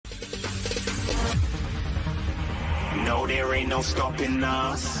know there ain't no stopping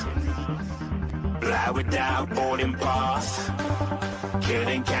us. Fly without a boarding pass.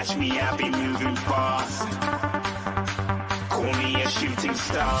 Couldn't catch me, I'll be moving fast. Call me a shooting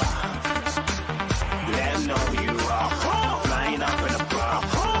star. Let them know who you are. Flying up in a bar.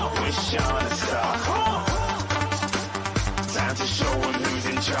 Wish on a star. Time to show them who's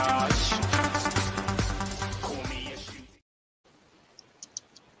in charge. Call me a shooting.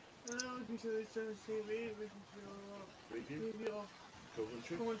 Hello, welcome to Lee Statham TV. Preview of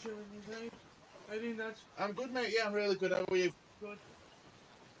Coventry. How you doing, Dad? I'm good, mate. Yeah, I'm really good. How are you? Good.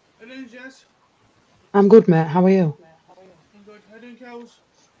 How you doing, Jess? I'm good, mate. How are you? I'm good. How you doing, Kels?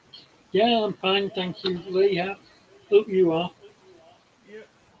 Yeah, I'm fine, thank you, Lee. Hope you are. Yeah,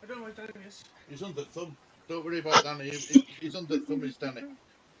 I don't know what Danny is. He's under thumb. Don't worry about Danny. He's under thumb, is Danny.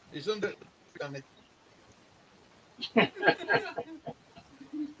 He's under Danny.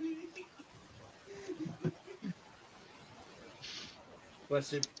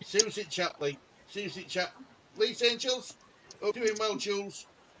 Bless him. Susie Chapley. Susie Chap. Leeds Angels. Hope you're doing well, Jules.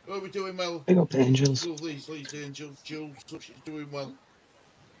 Hope we're doing well. Big up the Angels. Leeds Angels. Jules. Hope she's doing well.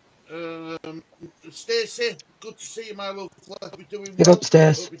 Stacey. Good to see you, my love. Hope you're doing Big well. up,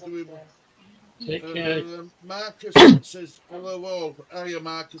 Stace. Hope you're doing well. Take care. Marcus says hello all. Hiya,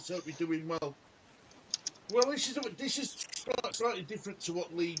 Marcus. Hope you're doing well. Well, this is slightly different to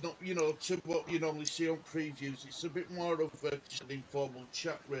what Lee, to what you normally see on previews. It's a bit more of an informal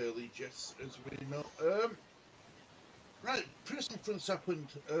chat, really, Jess, as we know. Right, press conference happened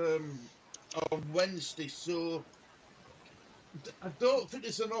on Wednesday, so I don't think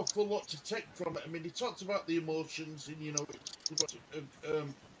there's an awful lot to take from it. I mean, he talked about the emotions, and we've got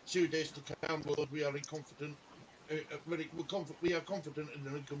 2 days to count. We are confident. We are confident and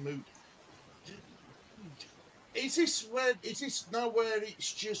in a good mood. Is this now where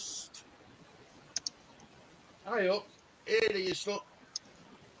it's just? Hi up, here he is. Look,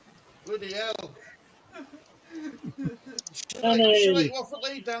 bloody hell! Should I let you off at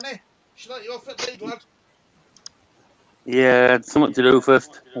lead, Danny? Should I let you off at lead, lad? Yeah, I had something to do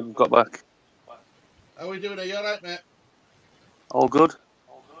first. I've got back. How are we doing? Are you alright, mate? All good.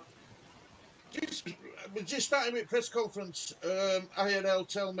 We're just starting with press conference. INL,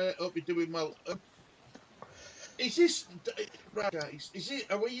 tell me, hope you're doing well. Is this right, guys?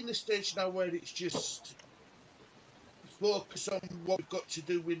 Are we in the stage now where it's just focus on what we've got to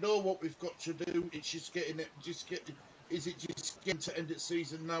do? We know what we've got to do. It's just getting it. Is it just getting to end of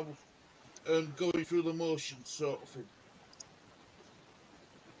season now and going through the motions, sort of thing?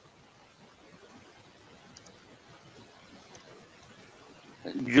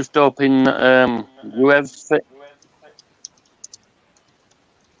 Just hoping whoever's fit.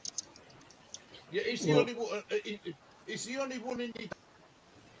 Yeah, he's the only one. He's the only one in the.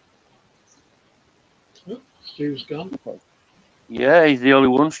 Oh, Stu's gone. Yeah, he's the only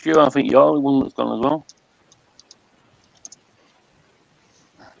one, Stu. I think you're the only one that's gone as well.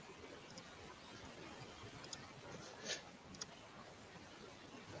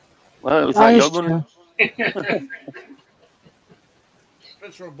 Well, it was like you're running.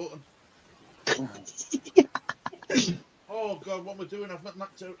 Press the wrong button. Oh God, what am I doing? I've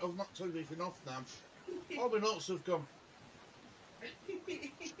not turned anything off now. All my notes have gone.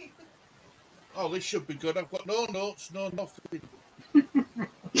 Oh, this should be good. I've got no notes, no nothing.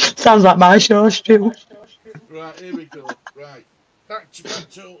 Sounds like my show, Stu. Right, here we go. Right, back to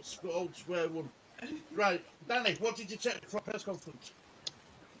old square one. Right, Danny, what did you take from press conference?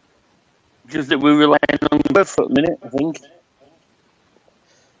 Just that we're relying on the web for a minute, I think.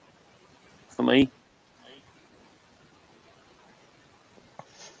 For me.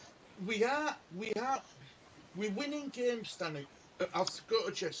 We're winning games, Danny. I'll go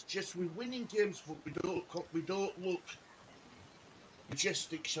to Jess. Jess, we're winning games, but we don't look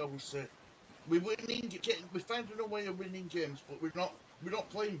majestic, shall we say? We're finding a way of winning games, but we're not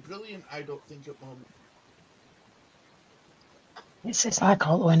playing brilliant. I don't think at the moment. It's like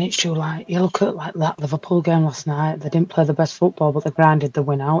all when it's true. Like you look at like that Liverpool game last night. They didn't play the best football, but they grinded the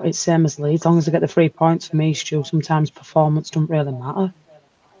win out. It's same as Leeds. As long as they get the 3 points for me, Stu, sometimes performance doesn't really matter.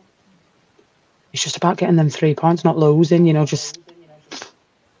 It's just about getting them 3 points, not losing. Just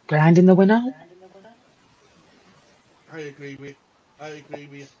grinding the win out. I agree with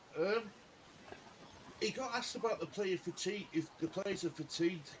you. He got asked about the player fatigue. If the players are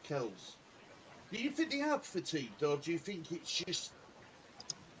fatigued, Kels. Do you think they are fatigued, or do you think it's just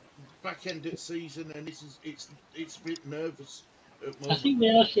back end of the season and it's a bit nervous at the moment? I think they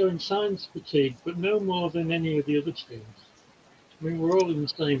are showing signs of fatigue, but no more than any of the other teams. I mean, we're all in the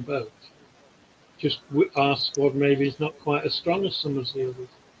same boat. Just our squad maybe is not quite as strong as some of the others.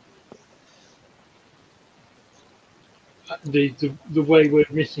 the way we're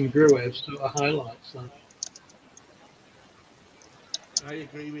missing Gruev sort of highlights that. I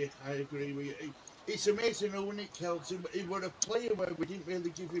agree with you. I agree with you. It's amazing, isn't it, Kels? He was a player where we didn't really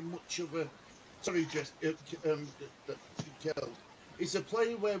give him much of a. Sorry, just Kels. He's a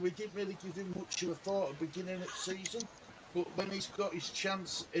player where we didn't really give him much of a thought at the beginning of the season, but when he's got his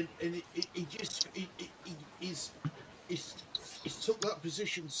chance, and he's took that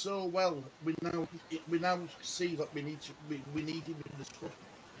position so well. We now see that we need him in the squad.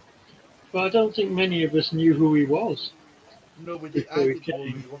 But I don't think many of us knew who he was. No, we did. I didn't know who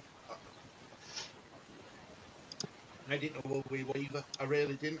he was. I didn't know who he was either. I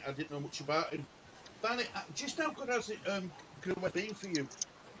really didn't. I didn't know much about him. Danny, just how good has it been for you?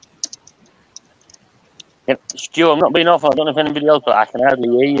 Yeah, Stu, I'm not being off. I don't know if anybody else, but I can hardly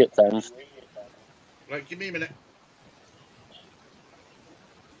hear you at times. Right, give me a minute.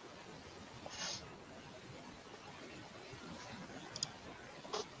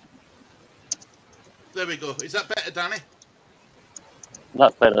 There we go. Is that better, Danny?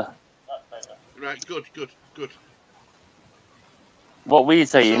 That's better. Right, good. What were you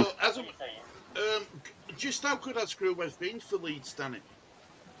saying? So, just how good has Gruev been for Leeds, Danny?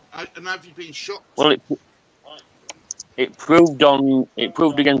 And have you been shocked? Well, it proved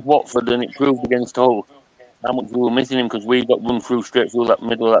against Watford, and it proved against Hull how much we were missing him, because we got run through straight through that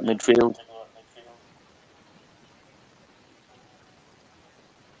middle of that midfield.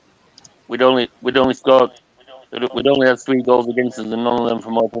 We'd only had 3 goals against us, and none of them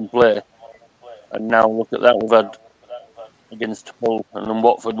from open play. And now look at that, we've had against Hull and then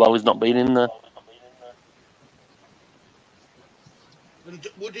Watford while he's not been in there. And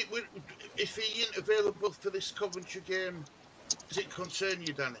if he ain't available for this Coventry game, does it concern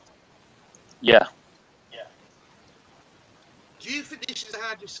you, Danny? Yeah. Do you think this is the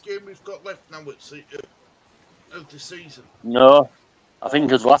hardest game we've got left now of the season? No. I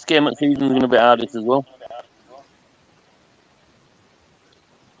think his last game of the season is going to be hardest as well.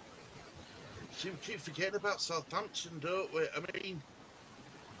 See, we keep forgetting about Southampton, don't we? I mean,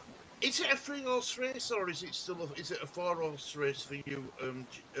 is it a 3-horse race, or is it still a 4-horse race for you,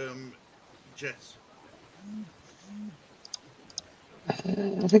 Jess?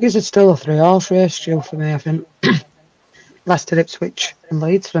 I think it's still a 3-horse race, Stu, for me. I think Leicester, Ipswich, and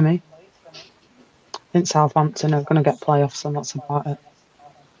Leeds for me. I think Southampton are going to get playoffs, and that's about it.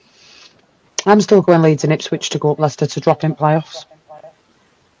 I'm still going Leeds and Ipswich to go up, Leicester to drop in playoffs.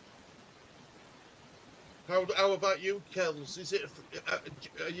 How about you, Kels?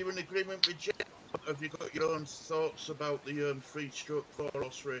 Are you in agreement with Jeff? Have you got your own thoughts about the 3-stroke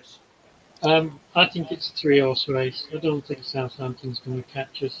 4-horse race? I think it's a 3-horse race. I don't think Southampton's going to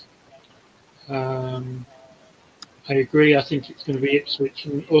catch us. I agree. I think it's going to be Ipswich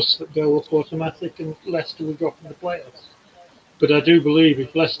and us that go up automatic, and Leicester will drop in the playoffs. But I do believe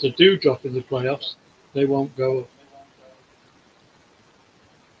if Leicester do drop in the playoffs, they won't go up.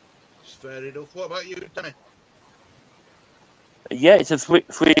 Fair enough. What about you, Danny? Yeah, it's a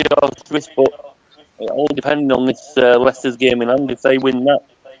 3-horse race, but it all depends on this Leicester's game in hand. If they win that,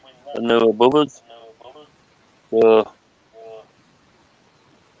 then they're above us. So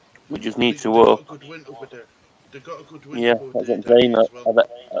we just need to work. They've got a good win. Yeah, that's what I'm saying.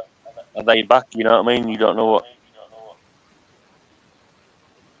 Are they back? You know what I mean? You don't know what.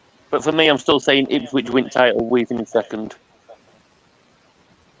 But for me, I'm still saying Ipswich win title, we finish second.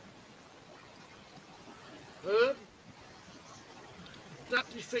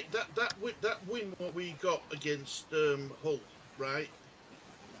 That win what we got against Hull, right?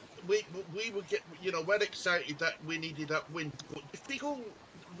 We would get, we're excited that we needed that win. But if we go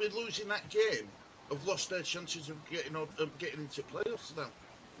with losing that game, have lost their chances of getting into playoffs now.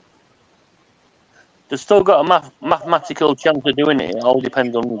 They've still got a mathematical chance of doing it. It all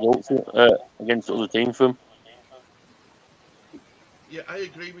depends on results against other teams for them. Yeah, I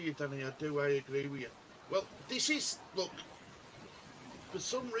agree with you, Danny. I agree with you. Well, look, for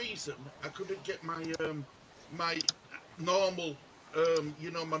some reason, I couldn't get my my normal,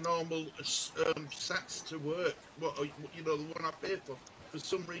 my normal sats to work. The one I pay for. For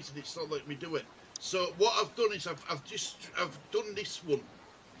some reason, it's not letting me do it. So what I've done is I've done this one.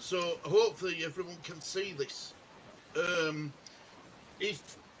 So hopefully everyone can see this.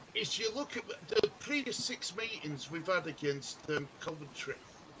 If you look at the previous 6 meetings we've had against Coventry,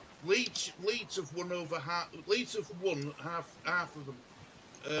 Leeds have won over half. Leeds have won half of them.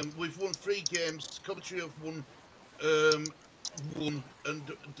 We've won 3 games. Coventry have won one, and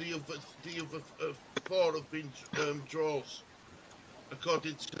the other 4 have been draws,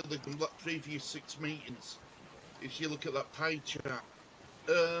 according to the previous 6 meetings. If you look at that pie chart,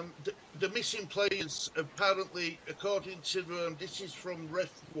 the missing players apparently, according to this is from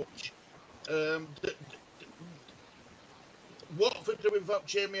Ref Watch. Watford are without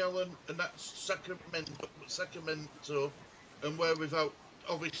Jamie Allen, and that's Sacramento, and we're without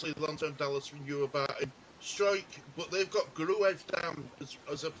obviously long-term Dallas. We knew about him. Strike, but they've got Gruev down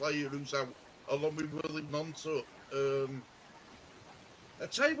as a player who's out, along with Willie Monto. I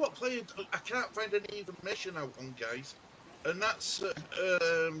tell you what player I can't find any information out on, guys, and that's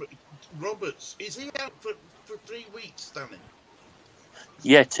Roberts. Is he out for 3 weeks, Danny?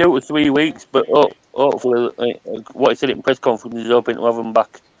 Yeah, 2 to 3 weeks, but hopefully, what he said in press conference is hoping to have him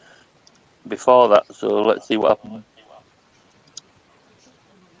back before that. So let's see what happens.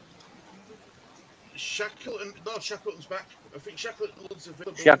 Shackleton's back. I think Shackleton's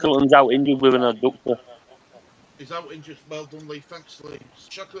available. Shackleton's out injured with an adductor. He's out injured. Well done, Lee. Thanks, Lee.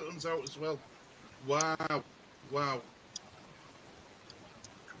 Shackleton's out as well. Wow.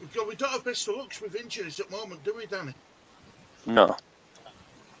 We don't have best of looks with injuries at the moment, do we, Danny? No.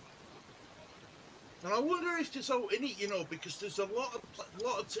 And I wonder if there's all in it, because there's a lot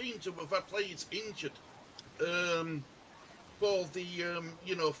of teams who have had players injured.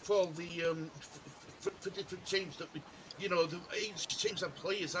 For different teams that each teams have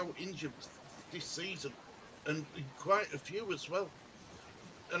players out injured this season, and quite a few as well.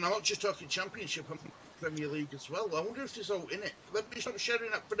 And I'm not just talking Championship, I'm Premier League as well. I wonder if there's all in it. Let me stop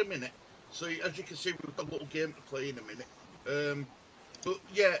sharing that for a minute. So as you can see, we've got a little game to play in a minute.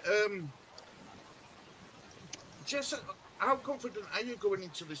 Jess, how confident are you going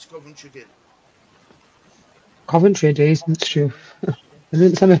into this Coventry game? Coventry are decent, Stu. They're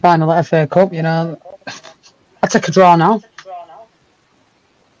in semi-final at FA Cup, I take a draw now.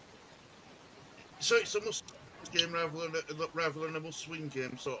 So it's a must game rather than a must-win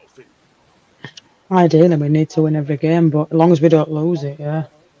game sort of thing. Ideally, we need to win every game, but as long as we don't lose it, yeah.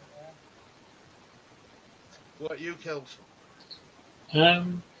 What you, Kels?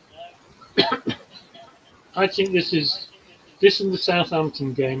 I think this and the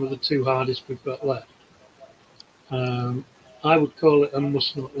Southampton game are the 2 hardest we've got left. I would call it a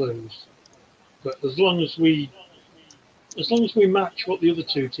must not lose. But as long as we match what the other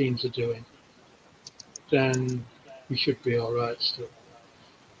 2 teams are doing, then we should be all right still.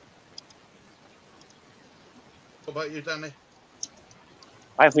 What about you, Danny?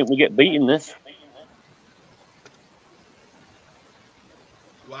 I think we get beaten this.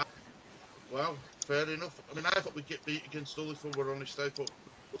 Wow, fair enough. I mean, I thought we'd get beat against Hull if we were honest.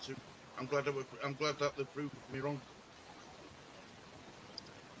 I'm glad that they proved me wrong.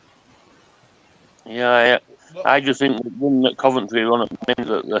 Yeah. I just think the one that Coventry are on at the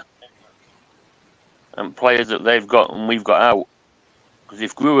minute, and players that they've got and we've got out. Because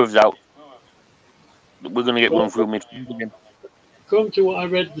if Gruev's out, we're going to get run through midfield again. According to what I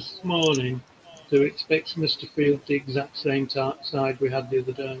read this morning, they expect us to field the exact same side we had the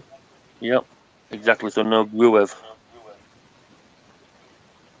other day. Yep, exactly. So no Gruev.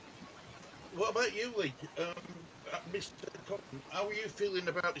 What about you, Lee? Mr. Cotton, how are you feeling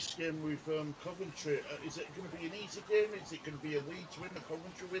about this game with Coventry? Is it going to be an easy game? Is it going to be a Leeds win, a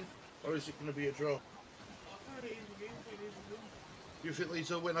Coventry win, or is it going to be a draw? You think Leeds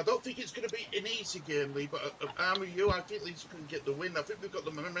will win? I don't think it's going to be an easy game, Lee, but I'm with you. I think Leeds can get the win. I think we've got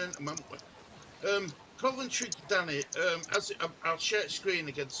the momentum, haven't we? Coventry, Danny, I'll share screen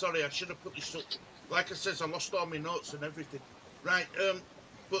again. Sorry, I should have put this up. Like I said, I lost all my notes and everything. Right,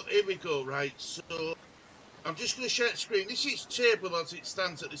 but here we go, right. So I'm just going to share screen. This is table as it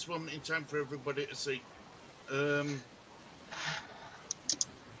stands at this moment in time for everybody to see.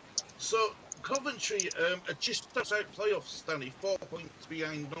 So Coventry are just outside playoffs, Danny, 4 points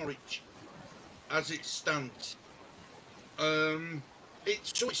behind Norwich as it stands.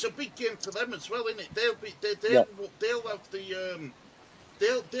 It's a big game for them as well, isn't it? They'll have the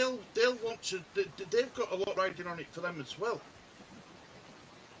they'll want to. They've got a lot riding on it for them as well.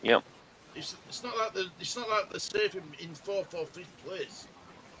 Yep. It's not like they're safe in 4th or 5th place.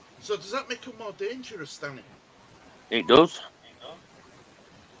 So does that make them more dangerous, Danny? It does.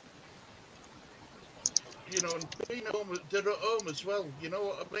 And being at home, they're at home as well. You know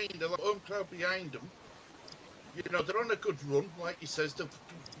what I mean? They've got home crowd behind them. They're on a good run, like he says.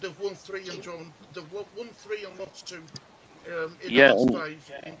 They've won 3 and drawn. They've won 3 and lost 2 in the last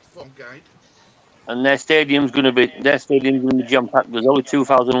 5 in form guide. And their stadium's going to be jam packed. There's only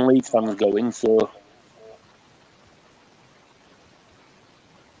 2,000 Leeds fans going, so.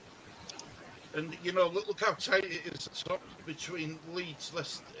 And look how tight it is between Leeds,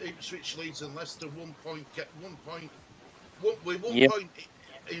 Ipswich, Leeds, and Leicester. 1 point, point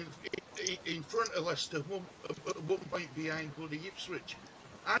in front of Leicester, 1 point behind bloody Ipswich.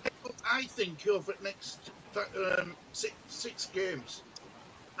 I think over the next 6 games,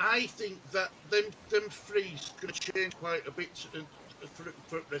 I think that them three's going to change quite a bit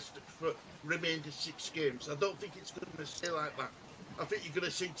for remainder 6 games. I don't think it's going to stay like that. I think you're going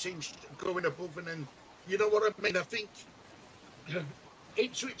to see teams going above and then, you know what I mean? I think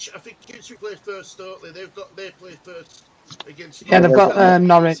Ipswich play first, don't they? They play first against. Yeah, they've got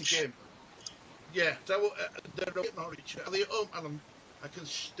Norwich. Yeah, they're at Norwich. Are they at home, Alan? I can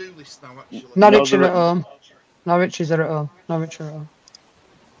do this now, actually. Norwich are at home. Norwich is at home. Norwich are at home.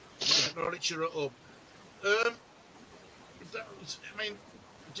 Yeah, Norwich are at home. I mean,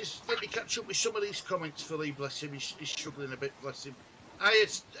 just let me catch up with some of these comments for Lee, bless him. He's struggling a bit, bless him. Hi,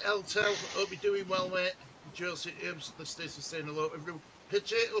 it's Eltel. Hope you're doing well, mate. Josie Stacey saying hello, everyone.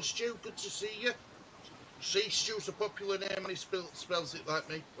 Potato Stew, good to see you. See, Stew's a popular name and he spells it like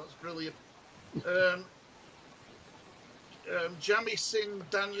me. That's brilliant. Jamie Singh,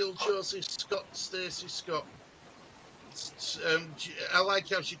 Daniel, Josie Scott, Stacey Scott. I like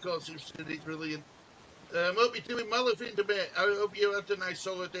how she calls it. It's brilliant. Hope you're doing well, Avinda, mate. I hope you had a nice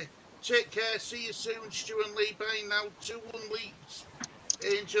holiday. Take care. See you soon, Stu and Lee. Bye now. 2-1 Leeds.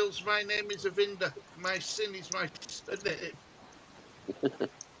 Angels, my name is Avinda. My sin is my sin.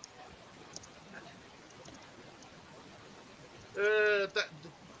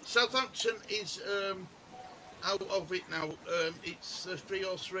 Southampton is out of it now. It's a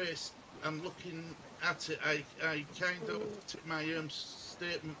 3-horse race. I'm looking at it. I kind of took my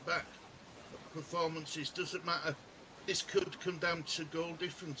statement back. Performances doesn't matter. This could come down to goal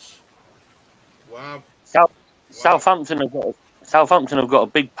difference. Wow. Southampton have got a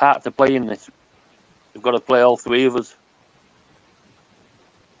big part to play in this. They've got to play all 3 of us.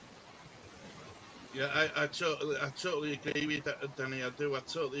 Yeah, I totally agree with that, Danny. I do. I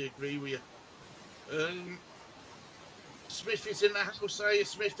totally agree with you. Smithy's in the house. Hiya,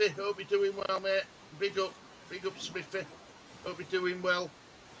 Smithy. Hope you're doing well, mate. Big up, Smithy. Hope you're doing well.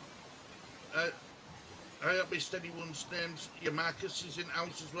 I haven't missed anyone's names. Yeah, Marcus is in the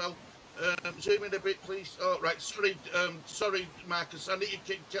house as well. Zoom in a bit, please. Oh, right. Sorry, Marcus. I need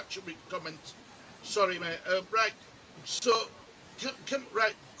to catch up with comments. Sorry, mate. Right. So,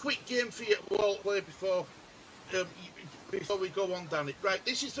 right. Quick game for you to all play before we go on, Danny. Right.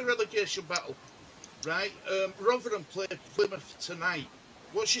 This is the relegation battle. Right. Rotherham play Plymouth tonight.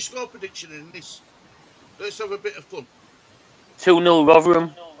 What's your score prediction in this? Let's have a bit of fun. 2-0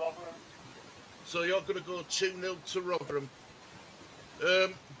 Rotherham. So you're going to go 2-0 to Rotherham.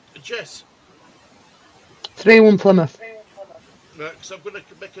 Jess? 3-1 Plymouth. Right, because I'm going to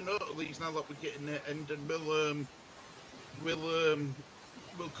make a note of these now that we're getting there, and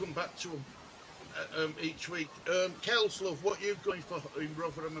we'll come back to them each week. Kels, love, what are you going for in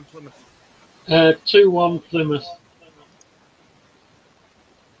Rotherham and Plymouth? 2-1 Plymouth.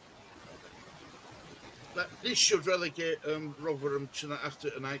 This should relegate Rotherham after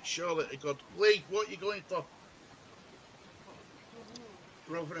tonight, surely to God. Lee, what are you going for?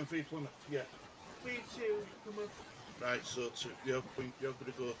 Rotherham v Plymouth, yeah. 3-2 Plymouth. Right, so you're going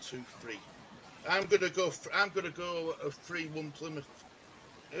to go 2-3. I'm going to go a 3-1 Plymouth.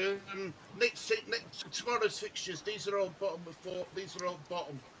 Next tomorrow's fixtures. These are all bottom of 4. These are all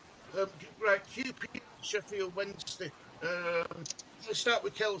bottom. Right, QP Sheffield Wednesday. Let's start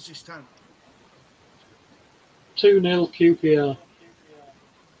with Kels this time. 2-0 QPR.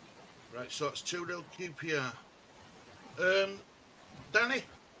 Right, so that's 2-0 QPR. Danny?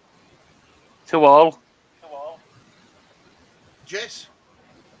 2-2. Jess?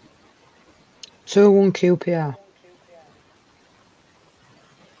 2-1 QPR.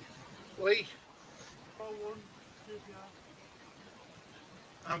 Lee? 4-1 QPR.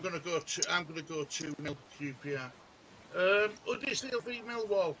 I'm gonna go 2-0 QPR. Huddersfield v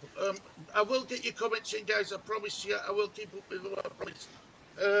Millwall. I will get your comments in, guys. I promise you. I will keep up with what I promise.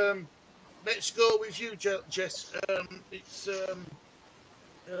 Let's go with you, Jess. It's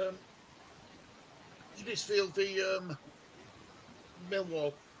Huddersfield v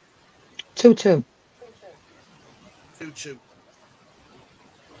Millwall. 2-2. 2-2.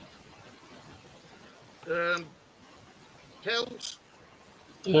 Kels?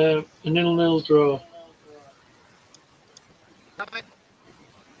 A 0-0 draw.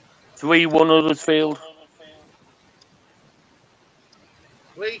 3-1 Huddersfield.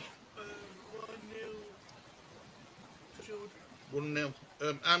 Lee? 1-0.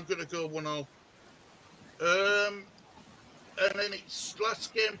 1-0. I'm going to go 1-0. And then it's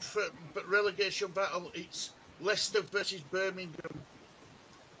last game for relegation battle. It's Leicester versus Birmingham.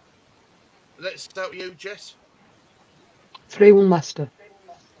 Let's start with you, Jess. 3-1 Leicester.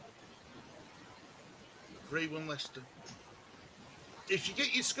 3-1 Leicester. if you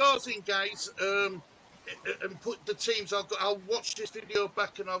get your scores in, guys, and put the teams, I'll watch this video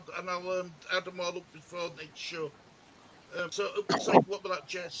back and I'll add them all up before next show. So it looks like, what was that,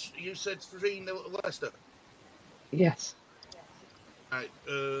 Jess? You said 3-0 to Leicester. Yes. Right.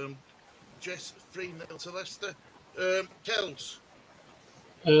 Jess 3-0 to Leicester. Kels.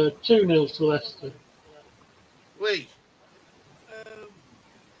 2-0 to Leicester. Lee.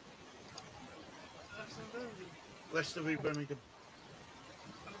 Leicester Leicester v Birmingham. Birmingham.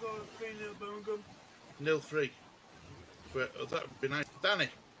 I've got 3-0 Birmingham. 0-3. Well, that would be nice. Danny.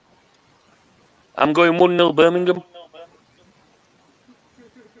 I'm going 1-0 Birmingham.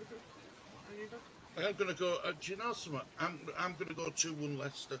 I'm going to go. Do you know something? I'm going to go 2-1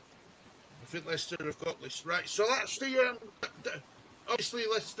 Leicester. I think Leicester have got this right. So that's the obviously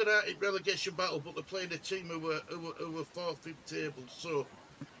Leicester are in relegation battle, but they're playing a team who are fourth in table. So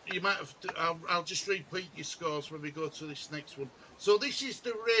you might have to. I'll just repeat your scores when we go to this next one. So this is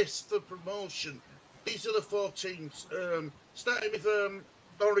the race for promotion. These are the 4 teams. Starting with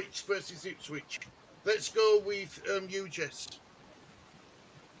Norwich versus Ipswich. Let's go with you, Jess.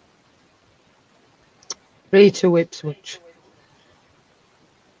 3-2 Ipswich.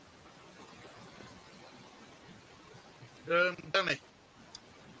 Danny.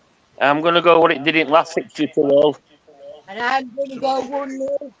 I'm going to go what it did in last fixture to all. And I'm going to go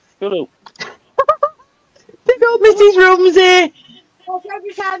 1-0. Shut up. Pick up Mrs. Rumsey. Because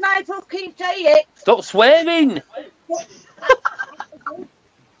every time I fucking say it, Stop swearing.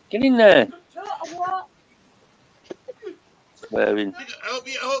 Get in there. so what? Swearing.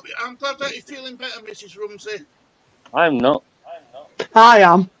 I'm glad that you're feeling better, Mrs. Rumsey. I'm not. I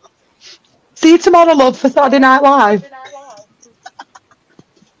am. See you tomorrow, love, for Saturday Night Live.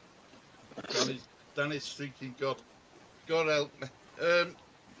 Danny's freaking God. God help me.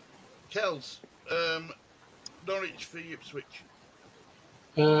 Kels, Norwich for Ipswich.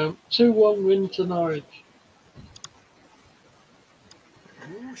 2-1 win to Norwich.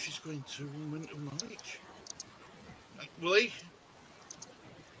 Ooh, she's going to win to Norwich. Lee?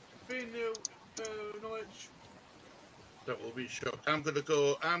 3-0 Norwich. That will be a shock. I'm gonna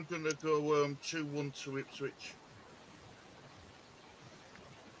go 2-1 to Ipswich.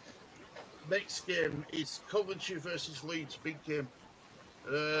 Next game is Coventry versus Leeds, big game.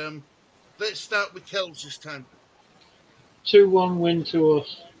 Let's start with Kels this time. 2-1 win to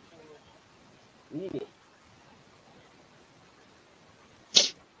us. Ooh.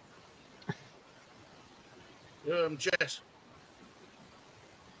 Jess.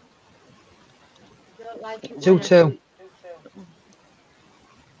 Don't like it 2-2.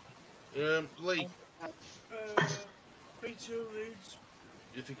 Lee. 3-2 Leeds.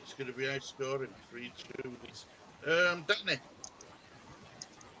 You think it's going to be high scoring? 3-2 Leeds. Danny.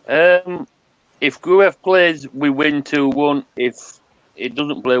 If Gruev plays, we win 2-1. If it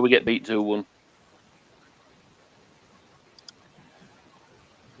doesn't play, we get beat 2-1.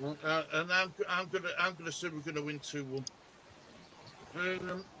 And I'm gonna say we're gonna win 2-1.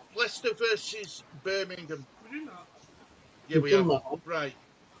 Leicester versus Birmingham. We did that. Yeah, we have. that. Right.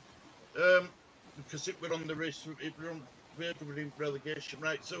 Because we're on the race. We're in relegation.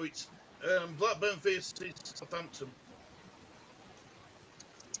 Right. So it's Blackburn versus Southampton.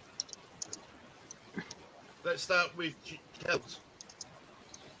 Let's start with Kels.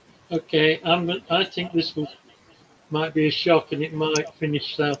 Okay, I think this one might be a shock and it might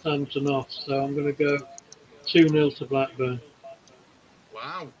finish Southampton off. So I'm going to go 2-0 to Blackburn.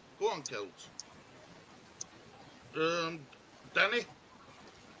 Wow. Go on, Kels. Danny.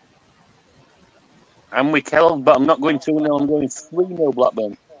 I'm with Kell, but I'm not going 2-0. I'm going 3-0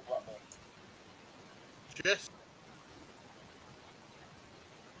 Blackburn. Jess.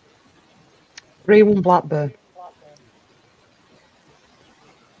 3-1 Blackburn.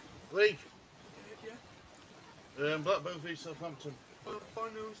 Lee. Yeah. Blackburn v Southampton. 4-0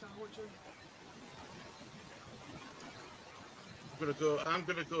 Southampton. I'm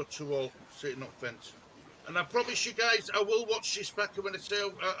gonna go 2-all, sitting up fence. And I promise you guys, I will watch this back. And when I say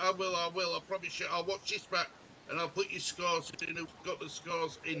I will. I promise you, I'll watch this back and I'll put your scores in. Who've got the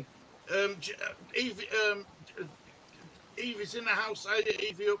scores in? Evie's in the house. Hi,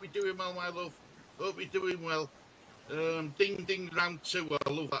 Evie. Hope you're doing well, my love. Hope you're doing well. Ding ding round 2. I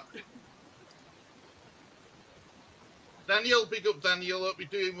love that. Daniel, big up Daniel. Hope you're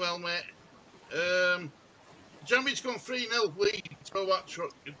doing well, mate. Jamie's gone 3-0 lead for a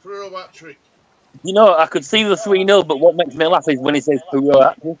hat trick. You know, I could see the 3-0, but what makes me laugh is when he says Puro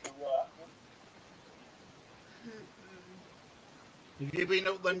hat-trick. Have you been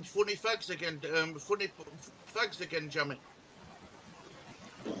up them funny fags again? Jamie?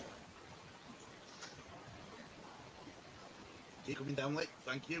 Keep coming down, Lee.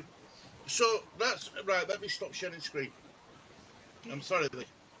 Thank you. So that's right. Let me stop sharing screen. I'm sorry, Lee.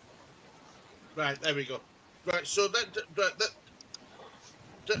 Right, there we go. Right, so that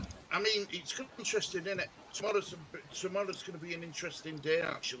I mean, it's interesting, isn't it? Tomorrow's going to be an interesting day,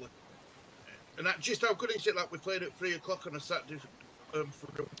 actually. And that, just how good is it that we played at 3 o'clock on a Saturday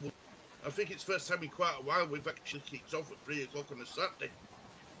I think it's the first time in quite a while we've actually kicked off at 3 o'clock on a Saturday.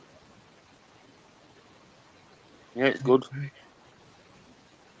 Yeah, it's good.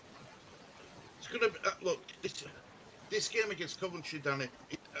 It's going to be, look, this game against Coventry, Danny,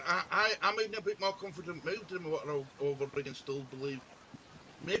 I'm in a bit more confident mood than what I overly still believe.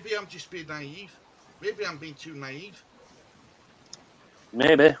 Maybe I'm just being naive. Maybe I'm being too naive.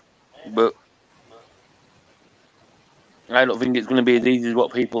 Maybe, but I don't think it's going to be as easy as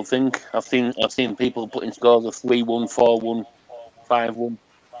what people think. I've seen people putting scores of 3-1, 4-1, 5-1.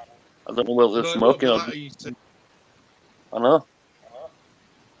 I don't know what they're smoking on. I know.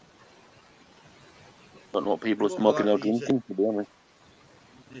 Don't know what people are smoking or drinking, to be honest.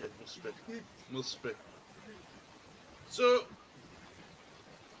 Yeah, must be. So,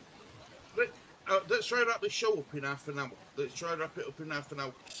 let's try to wrap the show up in half an hour. Let's try to wrap it up in half an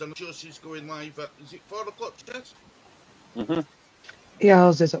hour. So, Josie's going live at, is it 4 o'clock, Jess? Yeah,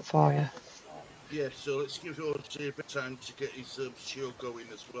 ours is at 4, yeah. Yeah, so let's give Josie a bit of time to get his show going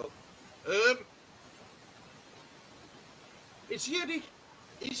as well. Is he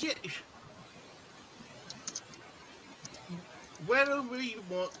where are we,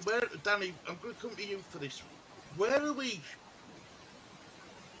 Danny, I'm going to come to you for this. Where are we?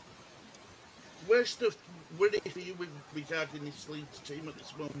 Where's the worry for you regarding this Leeds team at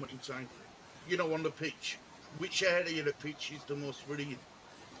this moment in time? You know, on the pitch. Which area of the pitch is the most worrying?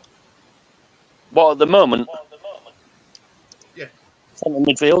 What, at the moment? Yeah. Centre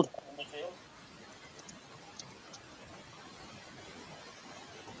midfield.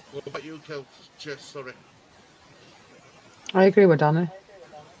 What about you, Kels? Jess, sorry. I agree with Danny.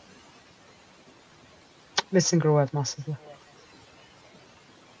 Missing Gruev massively.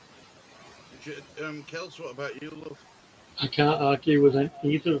 Kels, what about you, love? I can't argue with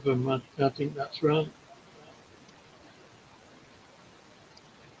either of them. I think that's right.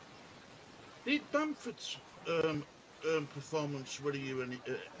 Did Bamford's performance worry you in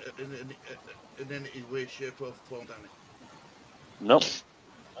any way, shape, or form, Danny? Nope.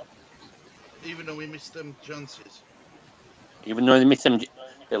 Even though we missed them chances? Even though they missed them,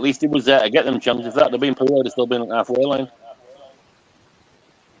 at least he was there to get them chances. If that had been Pereira, they'd still been at halfway line.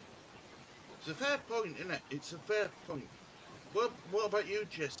 It's a fair point, isn't it? It's a fair point. What about you,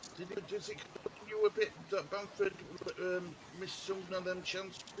 Jess? Does it you a bit that Bamford missed some of them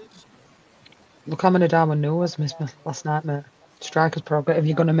chances? Look how many Darwin Nunes missed me last night, mate. Striker's progress. If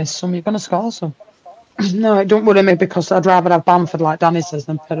you're going to miss some, you're going to score some. No, it don't worry me because I'd rather have Bamford, like Danny says,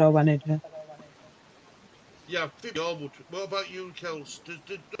 than Pero any day. Yeah, I think we all would. What about you, Kels?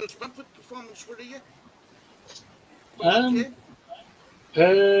 Does Bamford performance worry you?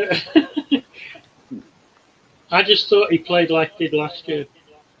 I just thought he played like he did last year.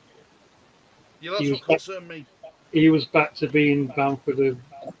 Yeah, that's what concerned me. He was back to being Bamford of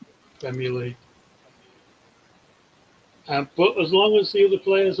Premier League. But as long as the other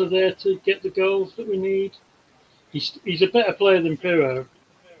players are there to get the goals that we need, he's a better player than Pirro,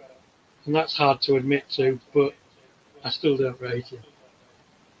 and that's hard to admit to, but I still don't rate him.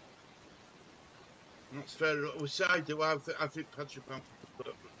 That's fair enough. Which I do. I think Patrick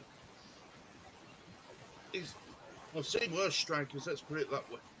Bamford. I've seen worse strikers, let's put it that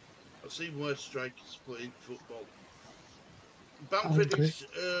way. I've seen worse strikers playing football. Bamford is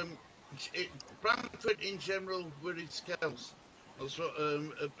Bamford in general with his skills. That's what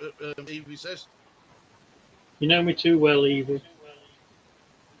Evie says. You know me too well, Evie.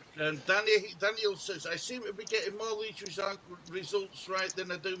 And Daniel says, I seem to be getting more Leeds results right than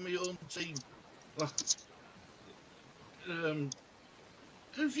I do my own team.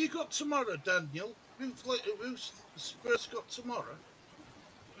 Who've you got tomorrow, Daniel? Who's Spurs got tomorrow?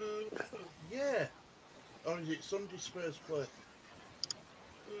 Yeah. Or is it Sunday Spurs play?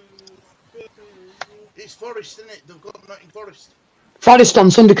 It's Forest, isn't it? They've got Nottingham Forest. Forest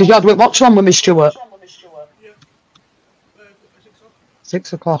on Sunday because you had watch on with me, Stuart. Yeah.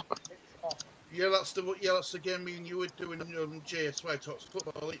 6 o'clock. Yeah, that's the game me and you were doing on JSY Talks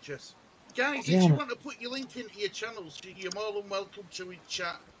Football, HS. Guys, Yeah. if you want to put your link into your channels, you're more than welcome to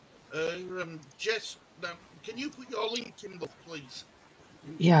chat. Jess, now, can you put your link in, please?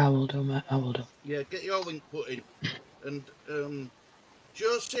 Yeah, I will do, mate. I will do. Yeah, get your link put in. And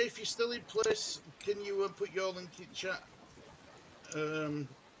Josie, if you're still in place, can you put your link in chat?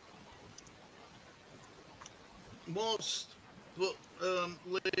 Most put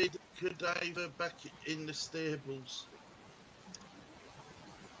Leeds Cadaver back in the stables.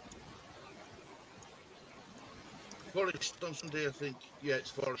 Forest on Sunday, I think. Yeah, it's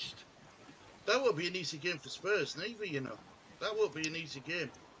Forest. That won't be an easy game for Spurs, neither, you know. That won't be an easy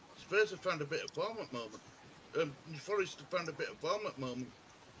game. Spurs have found a bit of form at the moment. Forest have found a bit of form at the moment.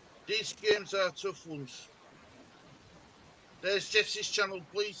 These games are tough ones. There's Jess's channel,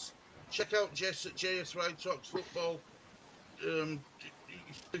 please. Check out Jess at JSY Talks Football.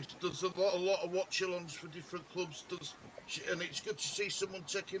 There's a lot of watch-alongs for different clubs. And it's good to see someone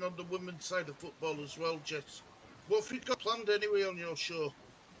taking on the women's side of football as well, Jess. What have you got planned anyway on your show?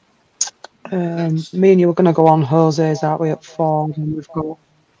 Me and you were going to go on Jose's, aren't we, at 4? And we've got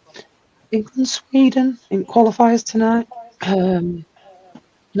England, Sweden in qualifiers tonight.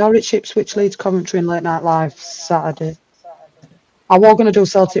 Norwich, Ipswich, Leeds, Coventry, and Late Night Live Saturday. I was going to do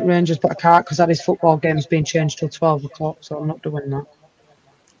Celtic Rangers, but I can't because that is football game's being changed till 12 o'clock, so I'm not doing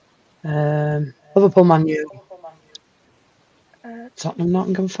that. Liverpool, Man U. Tottenham,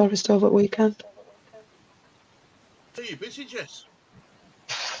 Nottingham Forest over at weekend. Are you busy, Jess?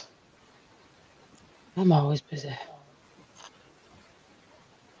 I'm always busy.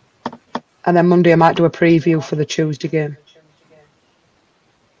 And then Monday I might do a preview for the Tuesday game.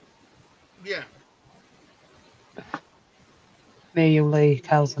 Yeah. Me, you, Lee,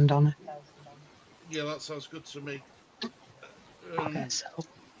 Kels and Danny. Yeah, that sounds good to me. Okay, so.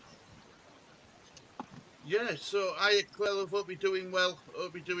 Yeah, so I, Claire, I hope you're doing well.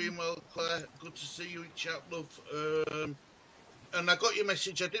 Hope you're doing well, Claire. Good to see you in chat, love. And I got your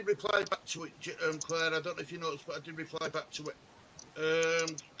message. I did reply back to it, Claire. I don't know if you noticed, but I did reply back to it.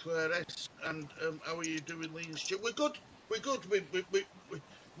 Claire S. And how are you doing, Lee and Stu? We're good. We're good.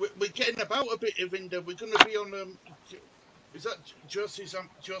 We're getting about a bit, Evinda. We're going to be on. Is that Josie's?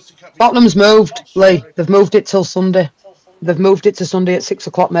 Josie can't be. Tottenham's moved, Lee. They've moved it till Sunday. They've moved it to Sunday at 6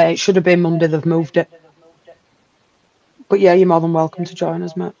 o'clock, mate. It should have been Monday. They've moved it. But yeah, you're more than welcome to join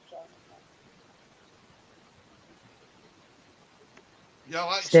us, mate. Yeah,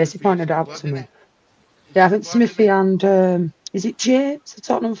 like Stacey pointed it out to me. Yeah, I think Smithy and is it James, the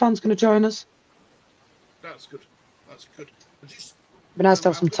Tottenham fan's going to join us? That's good. That's good. Be nice to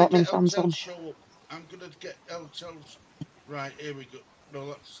have some Tottenham fans on. I'm going to get Eltel's. Right, here we go. No,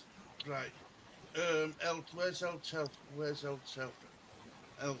 that's right. Where's Eltel? Where's Eltel?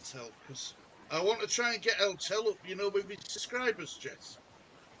 Eltel, because I want to try and get Eltel up, you know, with his subscribers, Jess.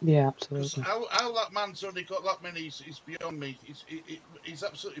 Yeah, absolutely. How that man's only got that many is beyond me. He's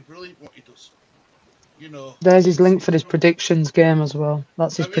absolutely brilliant what he does. You know. There's his link for his predictions game as well.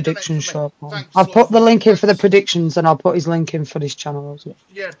 That's his predictions show. I'll put the link in for the predictions and I'll put his link in for this channel as well.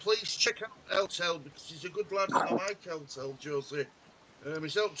 Yeah, please check out Eltel because he's a good lad and I like Eltel, Josie.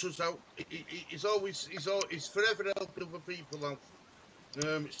 He's helped us out. He's forever helping other people out.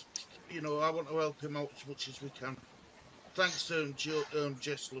 You know, I want to help him out as much as we can. Thanks,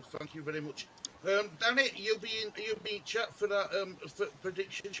 Jess, love. Thank you very much. Danny, you'll be in chat for that for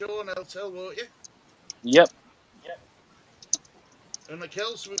prediction show on Eltel, won't you? Yep. And the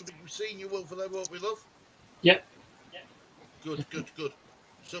Kels, we'll be seeing you over there, won't we, love? Yep. Good.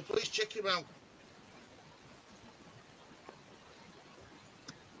 So please check him out.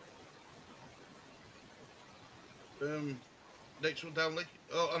 Next one down, Lee.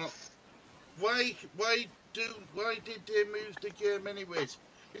 Oh, no. Why did they move the game anyways?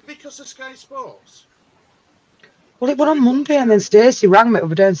 It's because of Sky Sports. Well, it went on Monday, and then Stacey rang me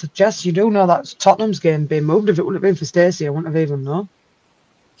over there and said, "Jess, you do know that's Tottenham's game being moved. If it wouldn't have been for Stacey, I wouldn't have even known."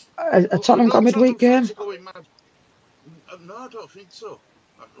 Tottenham got a midweek game? No, I don't think so.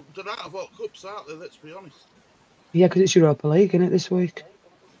 They're out of all cups, aren't they? Let's be honest. Yeah, because it's Europa League, isn't it, this week?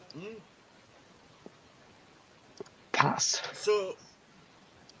 Pass. So,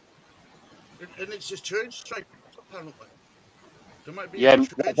 and it's a train strike, apparently. There might be a train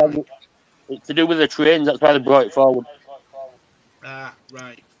strike. It's to do with the trains, that's why they brought it forward. Ah,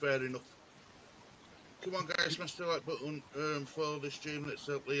 right, fair enough. Come on, guys, smash the like button for the stream. Let's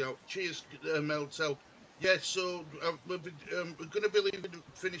help Lee out. Cheers, Meltel. Yeah, so we're going to be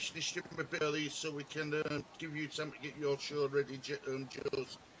finishing the stream a bit early so we can give you time to get your show ready,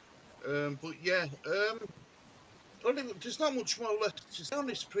 Joes. But yeah, there's not much more left to say on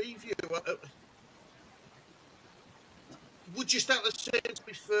this preview. Would you start the same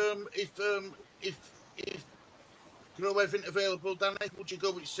if you know everything available, Danny? Would you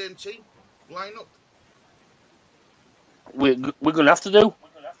go with the same team lineup? We're going to have to do.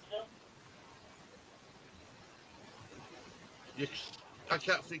 Yes, I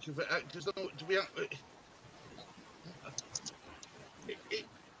can't think of it.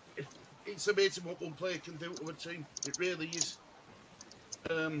 It's amazing what one player can do to a team. It really is.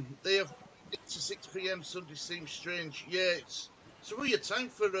 They have 8 to 6 p.m. Sunday seems strange. Yeah, it's a weird time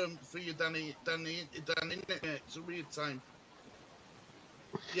for you, Danny, isn't it, mate? It's a weird time.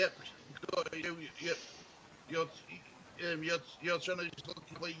 Yep, got you. Yep, your channel is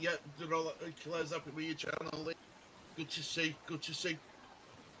looking like, yep. They're all Claire's happy with your channel. Good to see. Good to see.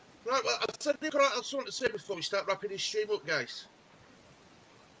 Right, well, I just want to say before we start wrapping this stream up, guys.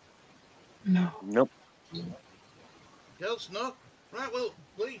 No. Nope. Girls, no. Right, well,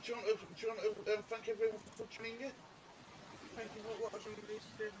 Lee, do you want to thank everyone for tuning in? Thank you for watching Lee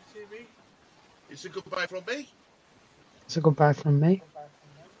Statham TV. It's a goodbye from me. It's a goodbye from me.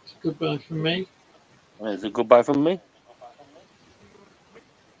 It's a goodbye from me. It's a goodbye from me.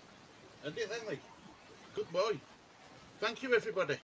 And then, Lee. Good boy. Thank you, everybody.